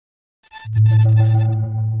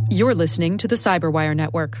You're listening to the Cyberwire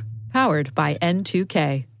Network, powered by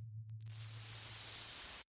N2K.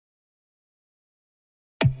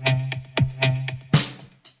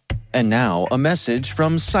 And now, a message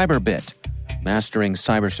from Cyberbit. Mastering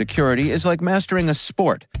cybersecurity is like mastering a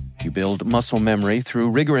sport. You build muscle memory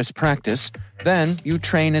through rigorous practice, then you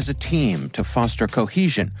train as a team to foster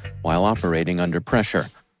cohesion while operating under pressure.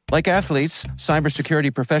 Like athletes,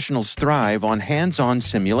 cybersecurity professionals thrive on hands-on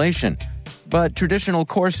simulation. But traditional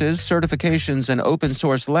courses, certifications, and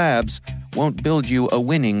open-source labs won't build you a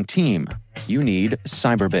winning team. You need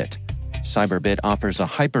Cyberbit. Cyberbit offers a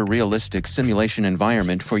hyper-realistic simulation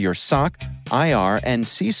environment for your SOC, IR, and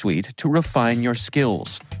C-suite to refine your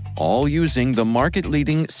skills, all using the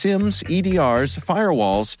market-leading SIMs, EDRs,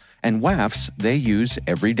 firewalls, and WAFs they use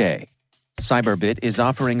every day. Cyberbit is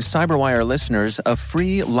offering Cyberwire listeners a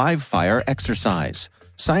free live-fire exercise.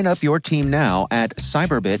 Sign up your team now at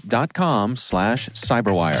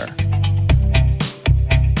cyberbit.com/cyberwire.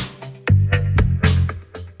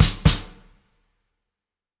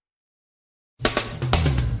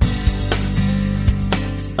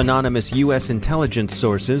 Anonymous U.S. intelligence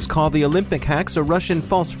sources call the Olympic hacks a Russian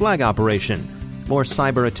false flag operation. More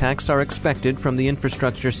cyber attacks are expected from the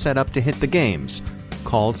infrastructure set up to hit the games.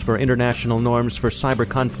 Calls for international norms for cyber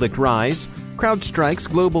conflict rise. CrowdStrike's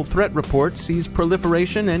global threat report sees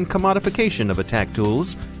proliferation and commodification of attack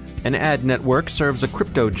tools. An ad network serves a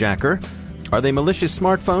crypto-jacker. Are they malicious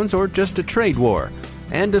smartphones or just a trade war?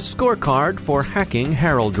 And a scorecard for hacking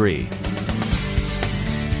heraldry.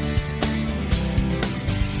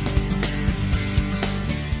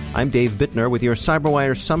 I'm Dave Bittner with your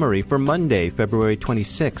Cyberwire summary for Monday, February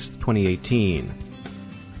 26, 2018.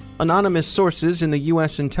 Anonymous sources in the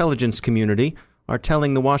U.S. intelligence community are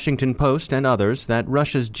telling the Washington Post and others that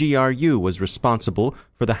Russia's GRU was responsible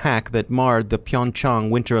for the hack that marred the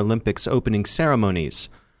Pyeongchang Winter Olympics opening ceremonies.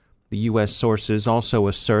 The U.S. sources also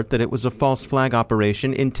assert that it was a false flag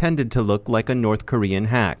operation intended to look like a North Korean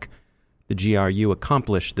hack. The GRU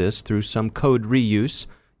accomplished this through some code reuse,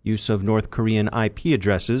 use of North Korean IP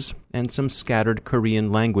addresses, and some scattered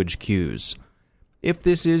Korean language cues. If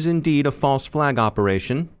this is indeed a false flag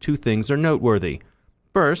operation, two things are noteworthy.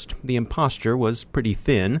 First, the imposture was pretty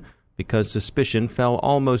thin, because suspicion fell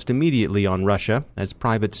almost immediately on Russia, as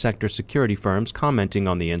private sector security firms commenting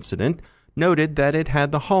on the incident noted that it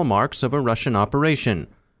had the hallmarks of a Russian operation.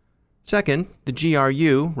 Second, the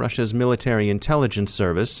GRU, Russia's military intelligence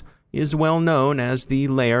service, is well known as the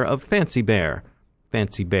lair of Fancy Bear.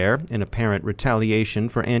 Fancy Bear, in apparent retaliation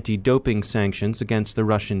for anti-doping sanctions against the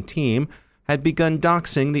Russian team, had begun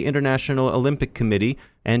doxing the International Olympic Committee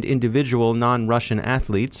and individual non-Russian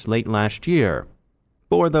athletes late last year.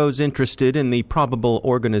 For those interested in the probable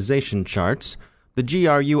organization charts, the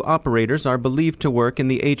GRU operators are believed to work in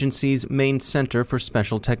the agency's main Center for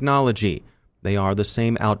Special Technology. They are the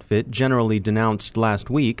same outfit generally denounced last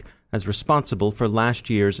week as responsible for last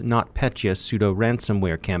year's NotPetya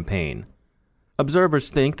pseudo-ransomware campaign. Observers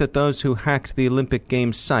think that those who hacked the Olympic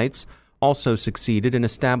Games sites also succeeded in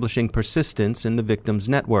establishing persistence in the victims'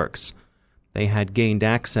 networks. They had gained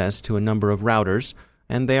access to a number of routers,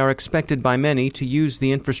 and they are expected by many to use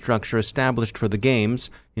the infrastructure established for the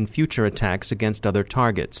Games in future attacks against other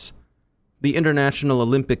targets. The International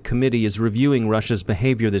Olympic Committee is reviewing Russia's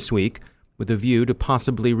behavior this week, with a view to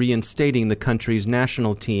possibly reinstating the country's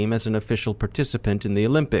national team as an official participant in the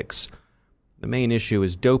Olympics. The main issue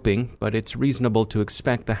is doping, but it's reasonable to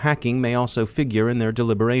expect the hacking may also figure in their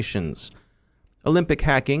deliberations. Olympic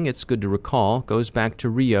hacking, it's good to recall, goes back to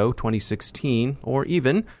Rio 2016, or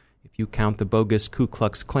even, if you count the bogus Ku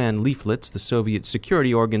Klux Klan leaflets the Soviet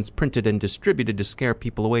security organs printed and distributed to scare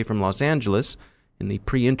people away from Los Angeles in the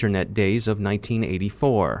pre-internet days of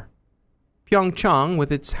 1984. Pyeongchang,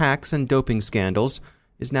 with its hacks and doping scandals,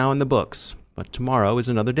 is now in the books, but tomorrow is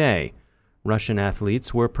another day. Russian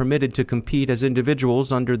athletes were permitted to compete as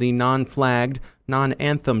individuals under the non-flagged,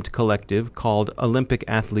 non-anthemed collective called Olympic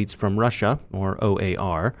Athletes from Russia, or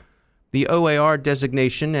OAR. The OAR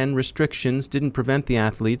designation and restrictions didn't prevent the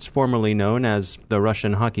athletes formerly known as the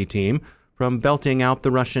Russian hockey team from belting out the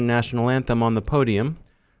Russian national anthem on the podium.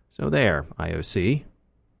 So there, IOC.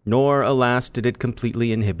 Nor, alas, did it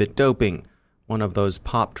completely inhibit doping. One of those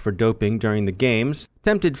popped for doping during the Games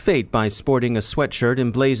tempted fate by sporting a sweatshirt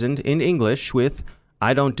emblazoned in English with,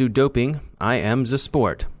 "I don't do doping, I am the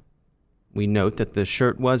sport." We note that the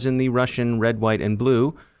shirt was in the Russian red, white, and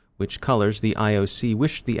blue, which colors the IOC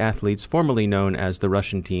wished the athletes formerly known as the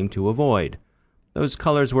Russian team to avoid. Those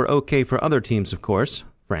colors were okay for other teams, of course,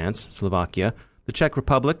 France, Slovakia, the Czech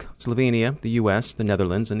Republic, Slovenia, the US, the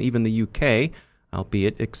Netherlands, and even the UK,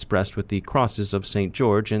 albeit expressed with the crosses of St.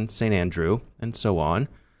 George and St. Andrew, and so on.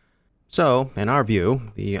 So, in our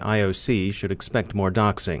view, the IOC should expect more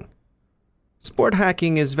doxing. Sport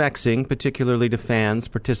hacking is vexing, particularly to fans,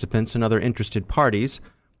 participants, and other interested parties,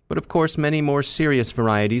 but of course many more serious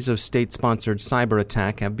varieties of state-sponsored cyber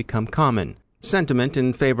attack have become common. Sentiment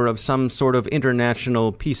in favor of some sort of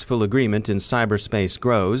international peaceful agreement in cyberspace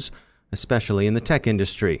grows, especially in the tech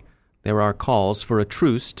industry. There are calls for a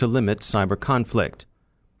truce to limit cyber conflict.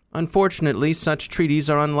 Unfortunately, such treaties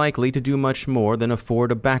are unlikely to do much more than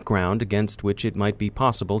afford a background against which it might be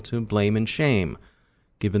possible to blame and shame.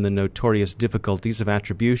 Given the notorious difficulties of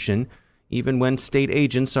attribution, even when state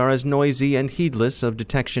agents are as noisy and heedless of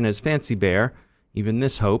detection as Fancy Bear, even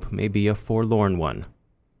this hope may be a forlorn one.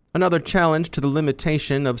 Another challenge to the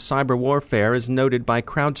limitation of cyber warfare is noted by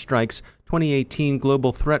CrowdStrike's 2018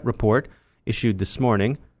 Global Threat Report, issued this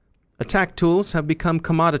morning. Attack tools have become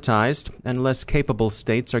commoditized, and less capable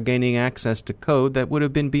states are gaining access to code that would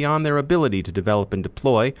have been beyond their ability to develop and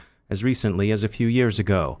deploy as recently as a few years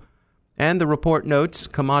ago. And the report notes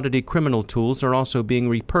commodity criminal tools are also being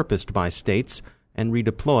repurposed by states and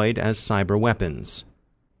redeployed as cyber weapons.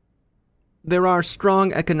 There are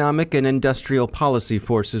strong economic and industrial policy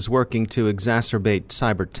forces working to exacerbate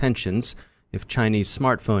cyber tensions, if Chinese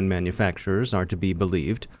smartphone manufacturers are to be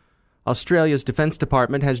believed. Australia's Defense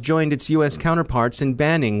Department has joined its U.S. counterparts in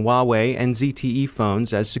banning Huawei and ZTE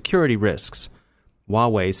phones as security risks.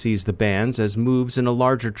 Huawei sees the bans as moves in a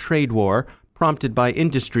larger trade war prompted by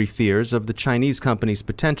industry fears of the Chinese company's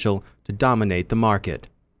potential to dominate the market.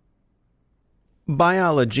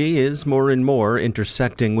 Biology is more and more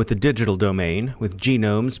intersecting with the digital domain, with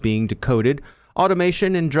genomes being decoded,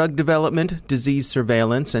 automation in drug development, disease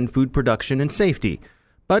surveillance, and food production and safety.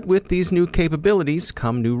 But with these new capabilities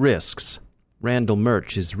come new risks. Randall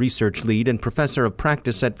Murch is research lead and professor of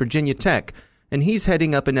practice at Virginia Tech, and he's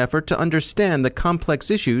heading up an effort to understand the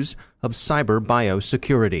complex issues of cyber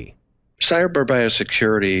biosecurity. Cyber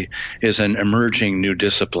biosecurity is an emerging new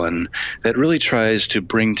discipline that really tries to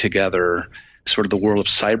bring together sort of the world of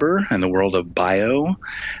cyber and the world of bio,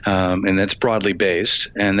 and that's broadly based,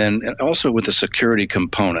 and then also with the security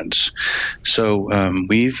components. So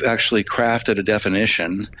we've actually crafted a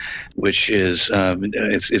definition, which is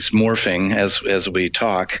it's morphing as we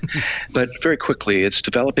talk, but very quickly it's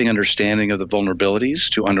developing understanding of the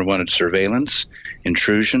vulnerabilities to unwanted surveillance,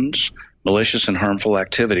 intrusions, malicious and harmful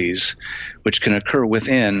activities, which can occur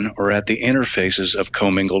within or at the interfaces of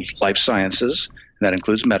commingled life sciences. That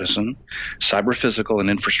includes medicine, cyber physical and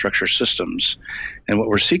infrastructure systems. And what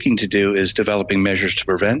we're seeking to do is developing measures to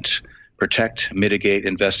prevent, protect, mitigate,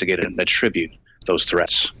 investigate, and attribute those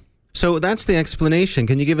threats. So that's the explanation.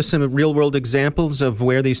 Can you give us some real-world examples of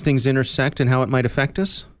where these things intersect and how it might affect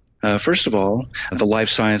us? First of all, the life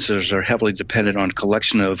sciences are heavily dependent on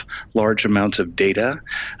collection of large amounts of data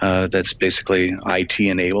that's basically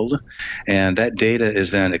IT-enabled, and that data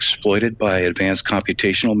is then exploited by advanced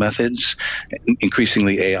computational methods,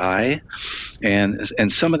 increasingly AI, and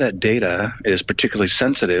some of that data is particularly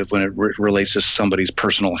sensitive when it relates to somebody's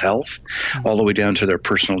personal health, all the way down to their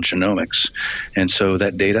personal genomics. And so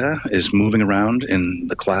that data is moving around in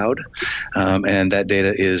the cloud, and that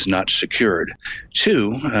data is not secured.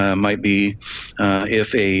 Two, might be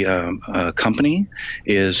if a company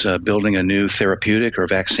is building a new therapeutic or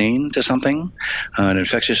vaccine to something, an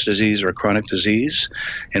infectious disease or a chronic disease,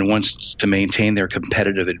 and wants to maintain their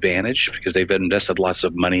competitive advantage because they've invested lots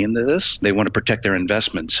of money into this. They want to protect their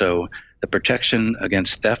investment. So the protection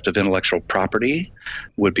against theft of intellectual property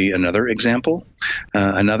would be another example.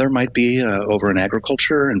 Another might be over in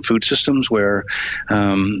agriculture and food systems where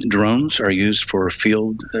drones are used for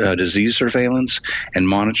field disease surveillance and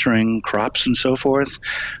monitoring crops and so forth.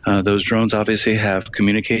 Those drones obviously have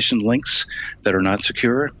communication links that are not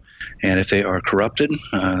secure. And if they are corrupted,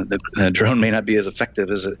 the drone may not be as effective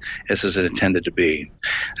as it intended to be.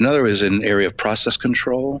 Another is in the area of process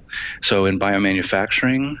control. So in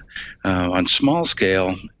biomanufacturing, on small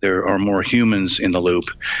scale, there are more humans in the loop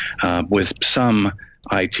with some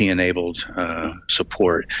IT-enabled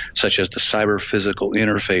support, such as the cyber-physical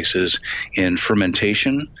interfaces in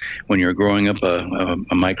fermentation, when you're growing up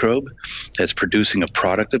a microbe that's producing a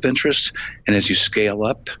product of interest. And as you scale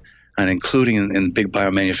up, and including in big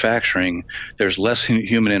biomanufacturing, there's less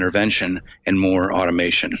human intervention and more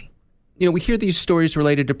automation. You know, we hear these stories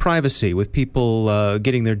related to privacy with people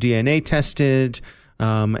getting their DNA tested,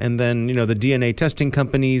 and then, you know, the DNA testing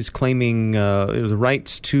companies claiming the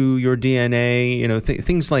rights to your DNA, you know,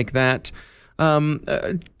 things like that.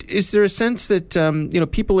 Is there a sense that, you know,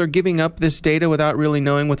 people are giving up this data without really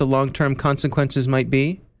knowing what the long-term consequences might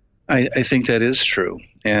be? I think that is true.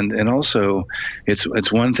 And also,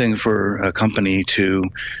 it's one thing for a company to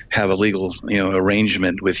have a legal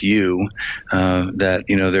arrangement with you that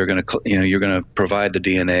they're going to you're going to provide the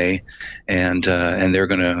DNA and they're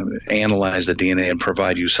going to analyze the DNA and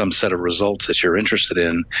provide you some set of results that you're interested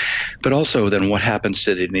in. But also, then what happens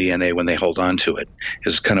to the DNA when they hold on to it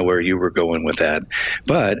is kind of where you were going with that.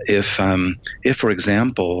 But if for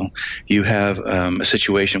example, you have a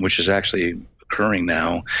situation which is actually occurring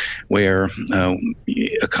now, where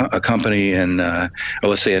a company in, or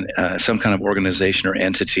let's say some kind of organization or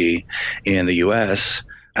entity in the U.S.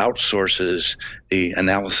 outsources the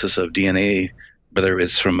analysis of DNA, whether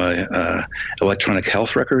it's from a electronic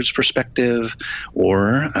health records perspective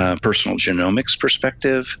or personal genomics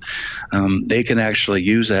perspective, they can actually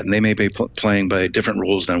use that, and they may be playing by different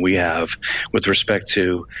rules than we have with respect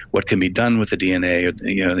to what can be done with the DNA,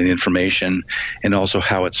 or the information, and also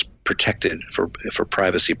how it's protected for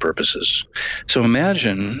privacy purposes. So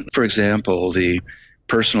imagine, for example, the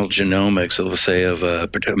personal genomics, let's say, of a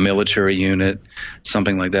military unit,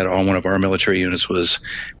 something like that. One of our military units was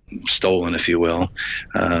stolen, if you will,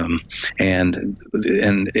 and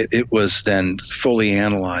it was then fully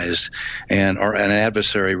analyzed, and an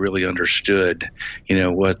adversary really understood,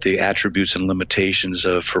 what the attributes and limitations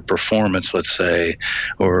of for performance, let's say,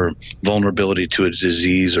 or vulnerability to a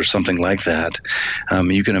disease or something like that.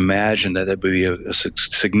 You can imagine that would be a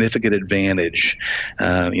significant advantage,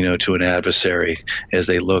 to an adversary as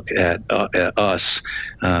they look at us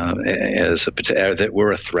as that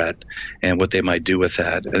we're a threat and what they might do with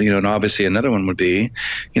that. And obviously another one would be,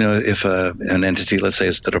 if an entity, let's say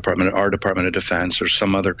it's our Department of Defense or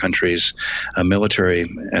some other country's military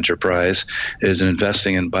enterprise, is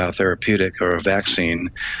investing in biotherapeutic or a vaccine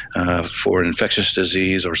for an infectious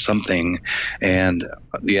disease or something, and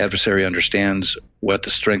the adversary understands what the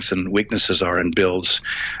strengths and weaknesses are and builds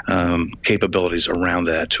capabilities around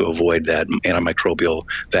that to avoid that antimicrobial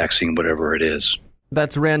vaccine, whatever it is.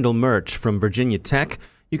 That's Randall Murch from Virginia Tech.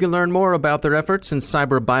 You can learn more about their efforts in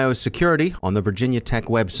cyber biosecurity on the Virginia Tech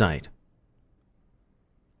website.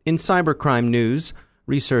 In cybercrime news,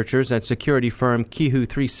 researchers at security firm Kihu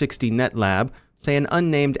 360 NetLab say an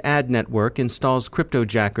unnamed ad network installs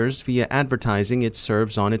cryptojackers via advertising it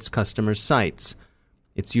serves on its customers' sites.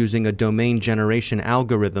 It's using a domain generation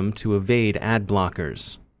algorithm to evade ad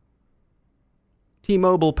blockers.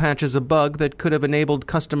 T-Mobile patches a bug that could have enabled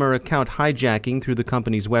customer account hijacking through the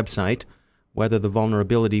company's website. Whether the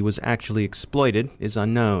vulnerability was actually exploited is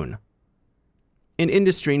unknown. In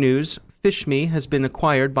industry news, FishMe has been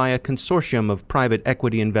acquired by a consortium of private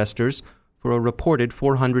equity investors for a reported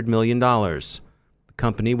 $400 million. The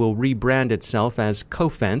company will rebrand itself as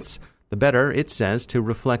Cofense, the better, it says, to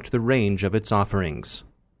reflect the range of its offerings.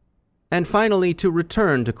 And finally, to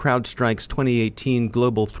return to CrowdStrike's 2018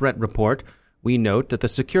 Global Threat Report, we note that the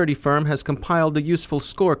security firm has compiled a useful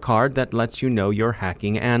scorecard that lets you know your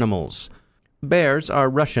hacking animals. Bears are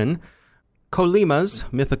Russian. Kolimas,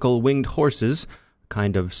 mythical winged horses, a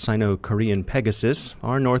kind of Sino-Korean Pegasus,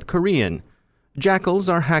 are North Korean. Jackals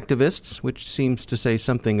are hacktivists, which seems to say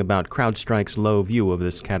something about CrowdStrike's low view of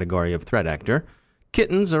this category of threat actor.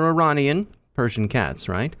 Kittens are Iranian, Persian cats,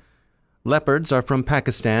 right? Leopards are from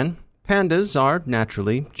Pakistan. Pandas are,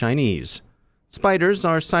 naturally, Chinese. Spiders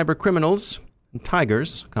are cyber criminals, and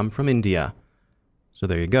tigers come from India. So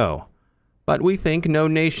there you go. But we think no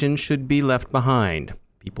nation should be left behind.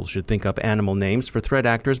 People should think up animal names for threat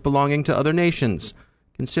actors belonging to other nations.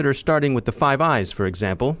 Consider starting with the Five Eyes, for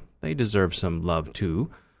example. They deserve some love, too.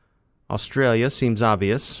 Australia seems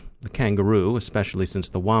obvious. The kangaroo, especially since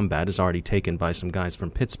the wombat is already taken by some guys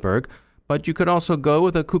from Pittsburgh. But you could also go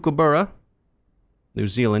with a kookaburra. New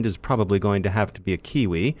Zealand is probably going to have to be a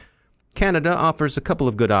kiwi. Canada offers a couple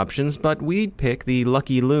of good options, but we'd pick the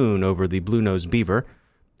lucky loon over the blue-nosed beaver.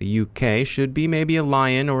 The UK should be maybe a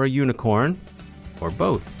lion or a unicorn, or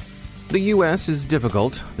both. The US is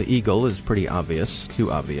difficult. The eagle is pretty obvious,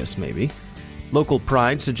 too obvious maybe. Local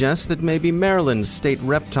pride suggests that maybe Maryland's state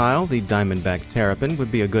reptile, the diamondback terrapin,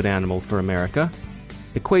 would be a good animal for America.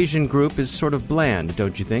 Equation Group is sort of bland,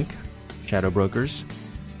 don't you think? Shadow brokers.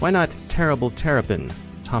 Why not terrible terrapin,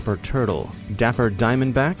 topper turtle, dapper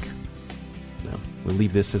diamondback? Well, we'll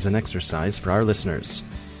leave this as an exercise for our listeners.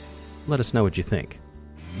 Let us know what you think.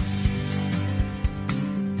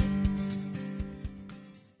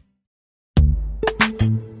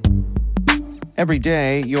 Every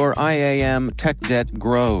day, your IAM tech debt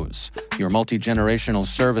grows. Your multi-generational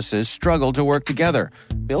services struggle to work together.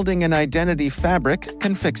 Building an identity fabric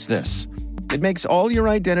can fix this. It makes all your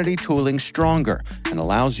identity tooling stronger and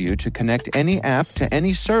allows you to connect any app to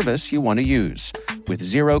any service you want to use with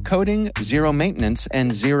zero coding, zero maintenance,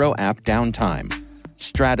 and zero app downtime.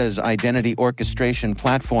 Strata's identity orchestration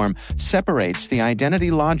platform separates the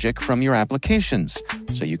identity logic from your applications,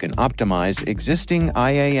 so you can optimize existing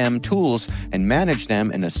IAM tools and manage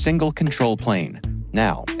them in a single control plane.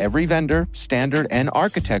 Now, every vendor, standard, and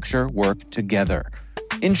architecture work together.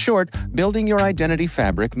 In short, building your identity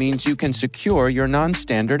fabric means you can secure your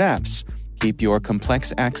non-standard apps, keep your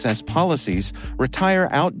complex access policies, retire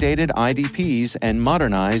outdated IDPs, and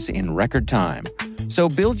modernize in record time. So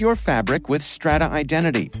build your fabric with Strata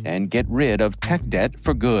Identity and get rid of tech debt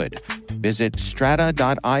for good. Visit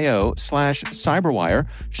strata.io/cyberwire,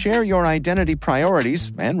 share your identity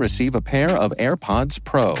priorities, and receive a pair of AirPods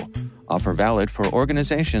Pro. Offer valid for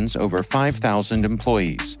organizations over 5,000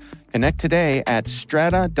 employees. Connect today at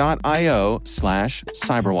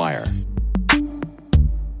strata.io/cyberwire.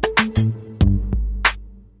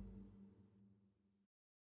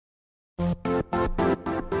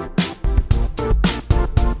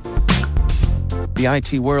 The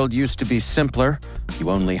IT world used to be simpler.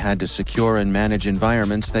 You only had to secure and manage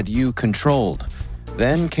environments that you controlled.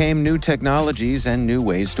 Then came new technologies and new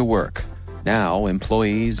ways to work. Now,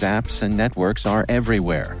 employees, apps, and networks are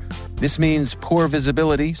everywhere. This means poor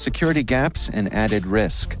visibility, security gaps, and added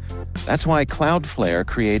risk. That's why Cloudflare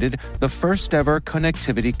created the first-ever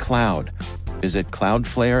connectivity cloud. Visit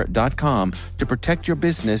cloudflare.com to protect your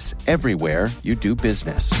business everywhere you do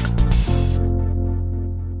business.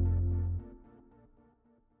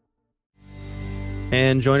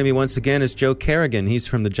 And joining me once again is Joe Carrigan. He's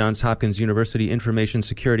from the Johns Hopkins University Information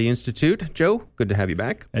Security Institute. Joe, good to have you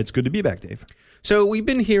back. It's good to be back, Dave. So we've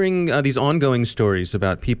been hearing these ongoing stories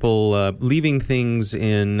about people leaving things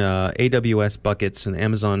in AWS buckets and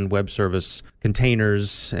Amazon Web Service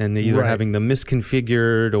containers and either having them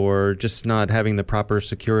misconfigured or just not having the proper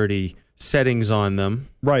security settings on them.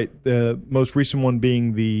 Right. The most recent one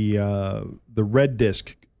being the Red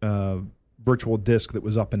Disk virtual disk that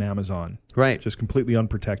was up in Amazon. Right. Just completely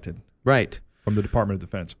unprotected. Right. From the Department of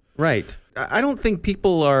Defense. Right. I don't think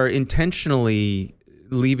people are intentionally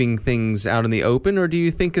leaving things out in the open, or do you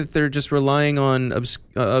think that they're just relying on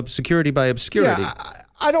security by obscurity? Yeah,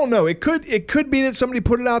 I don't know. It could be that somebody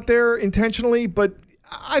put it out there intentionally, but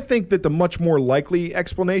I think that the much more likely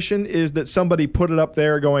explanation is that somebody put it up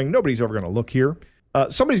there going, nobody's ever going to look here.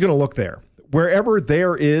 Somebody's going to look there. Wherever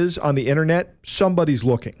there is on the internet, somebody's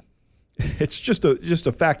looking. It's just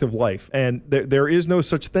a fact of life. And there is no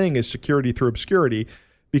such thing as security through obscurity,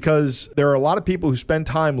 because there are a lot of people who spend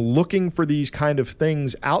time looking for these kind of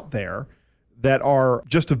things out there that are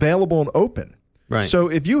just available and open. Right. So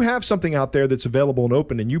if you have something out there that's available and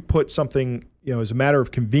open and you put something, as a matter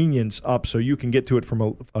of convenience up so you can get to it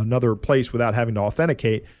from another place without having to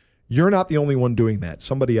authenticate, you're not the only one doing that.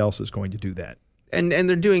 Somebody else is going to do that. And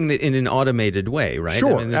they're doing it in an automated way, right?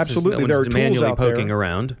 Sure, I mean, absolutely. There are tools manually out poking there.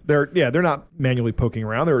 around. They're not manually poking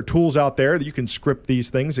around. There are tools out there that you can script these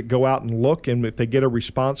things that go out and look, and if they get a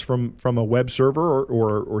response from a web server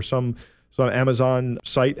or some Amazon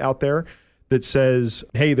site out there that says,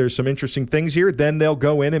 hey, there's some interesting things here, then they'll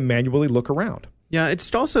go in and manually look around. Yeah,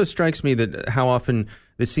 it also strikes me that how often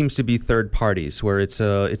this seems to be third parties, where it's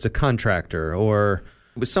a contractor or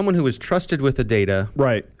with someone who is trusted with the data,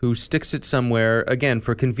 right, who sticks it somewhere, again,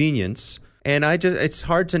 for convenience. And it's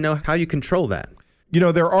hard to know how you control that.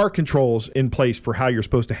 There are controls in place for how you're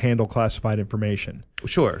supposed to handle classified information.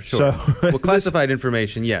 Sure. So, well, classified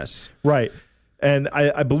information, yes. Right. And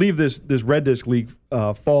I believe this Red Disk leak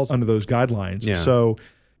falls under those guidelines. Yeah. So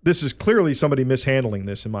this is clearly somebody mishandling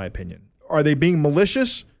this, in my opinion. Are they being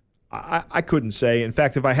malicious? I couldn't say. In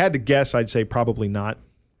fact, if I had to guess, I'd say probably not.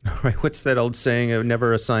 Right. What's that old saying?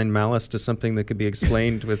 Never assign malice to something that could be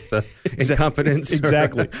explained with incompetence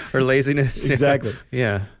or laziness. Exactly.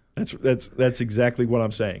 Yeah. That's exactly what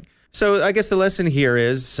I'm saying. So I guess the lesson here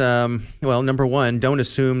is, number one, don't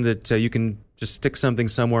assume that you can just stick something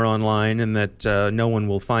somewhere online and that no one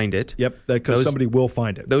will find it. Yep, because somebody will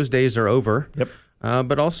find it. Those days are over. Yep.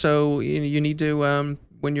 But also, you need to,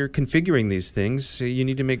 when you're configuring these things, you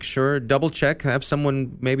need to make sure, double check, have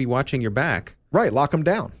someone maybe watching your back. Right, lock them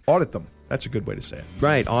down, audit them. That's a good way to say it.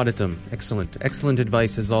 Right, audit them. Excellent. Excellent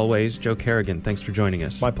advice as always. Joe Carrigan, thanks for joining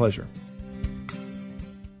us. My pleasure.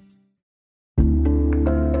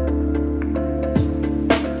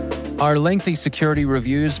 Are lengthy security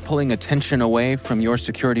reviews pulling attention away from your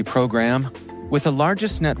security program? With the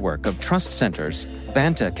largest network of trust centers,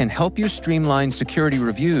 Vanta can help you streamline security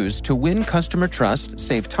reviews to win customer trust,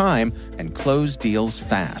 save time, and close deals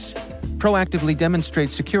fast. Proactively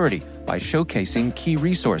demonstrate security by showcasing key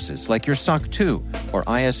resources like your SOC 2 or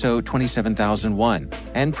ISO 27001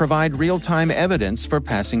 and provide real-time evidence for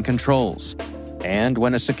passing controls. And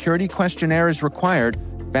when a security questionnaire is required,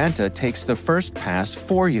 Vanta takes the first pass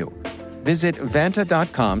for you. Visit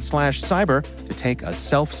vanta.com/cyber to take a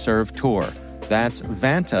self-serve tour. That's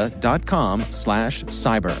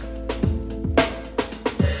vanta.com/cyber.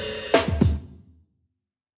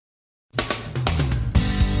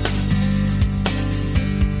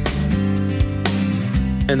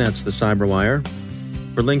 And that's the Cyberwire.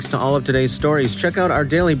 For links to all of today's stories, check out our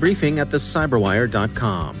daily briefing at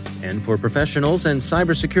thecyberwire.com. And for professionals and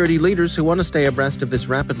cybersecurity leaders who want to stay abreast of this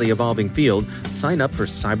rapidly evolving field, sign up for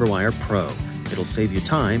Cyberwire Pro. It'll save you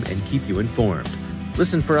time and keep you informed.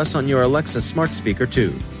 Listen for us on your Alexa smart speaker,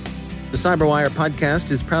 too. The Cyberwire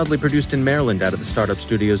podcast is proudly produced in Maryland out of the startup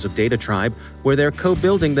studios of Data Tribe, where they're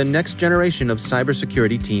co-building the next generation of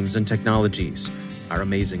cybersecurity teams and technologies. Our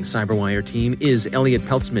amazing Cyberwire team is Elliot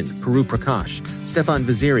Peltzman, Puru Prakash, Stefan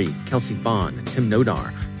Vaziri, Kelsey Bond, Tim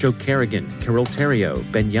Nodar, Joe Kerrigan, Carol Terrio,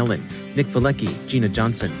 Ben Yellen, Nick Valecki, Gina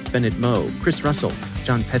Johnson, Bennett Moe, Chris Russell,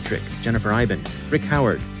 John Petrick, Jennifer Iben, Rick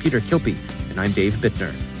Howard, Peter Kilpie, and I'm Dave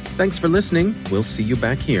Bittner. Thanks for listening. We'll see you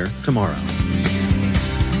back here tomorrow.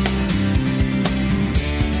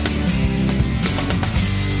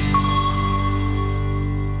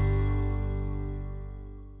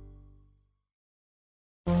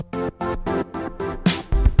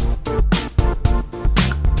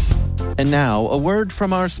 And now, a word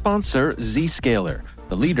from our sponsor, Zscaler,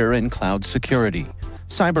 the leader in cloud security.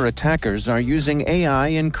 Cyber attackers are using AI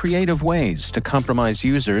in creative ways to compromise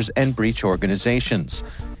users and breach organizations.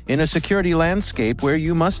 In a security landscape where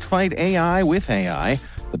you must fight AI with AI,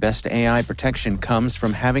 the best AI protection comes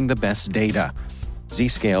from having the best data.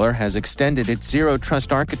 Zscaler has extended its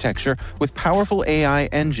zero-trust architecture with powerful AI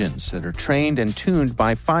engines that are trained and tuned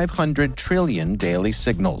by 500 trillion daily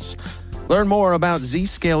signals. Learn more about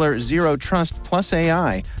Zscaler Zero Trust Plus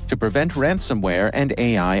AI to prevent ransomware and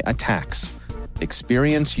AI attacks.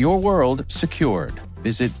 Experience your world secured.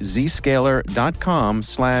 Visit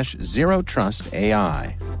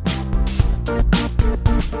zscaler.com/zerotrustai.